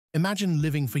Imagine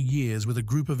living for years with a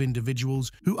group of individuals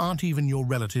who aren't even your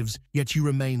relatives, yet you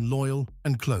remain loyal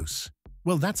and close.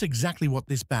 Well, that's exactly what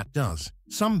this bat does.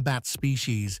 Some bat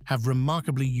species have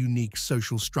remarkably unique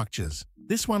social structures.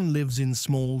 This one lives in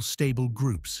small, stable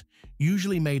groups,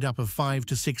 usually made up of 5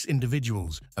 to 6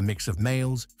 individuals, a mix of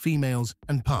males, females,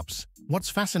 and pups. What's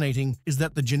fascinating is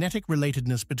that the genetic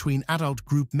relatedness between adult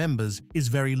group members is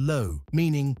very low,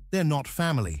 meaning they're not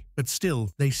family, but still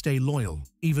they stay loyal.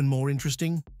 Even more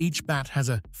interesting, each bat has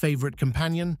a favorite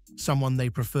companion, someone they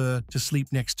prefer to sleep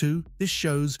next to. This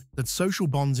shows that social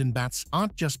bonds in bats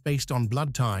aren't just based on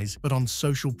blood ties, but on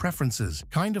social preferences,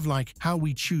 kind of like how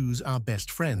we choose our best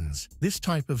friends. This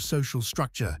type of social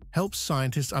structure helps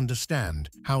scientists understand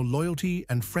how loyalty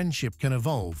and friendship can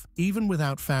evolve, even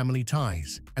without family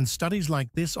ties. And studies like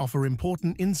this offer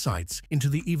important insights into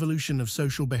the evolution of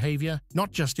social behavior,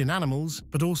 not just in animals,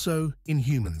 but also in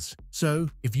humans. So,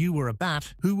 if you were a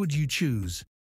bat, who would you choose?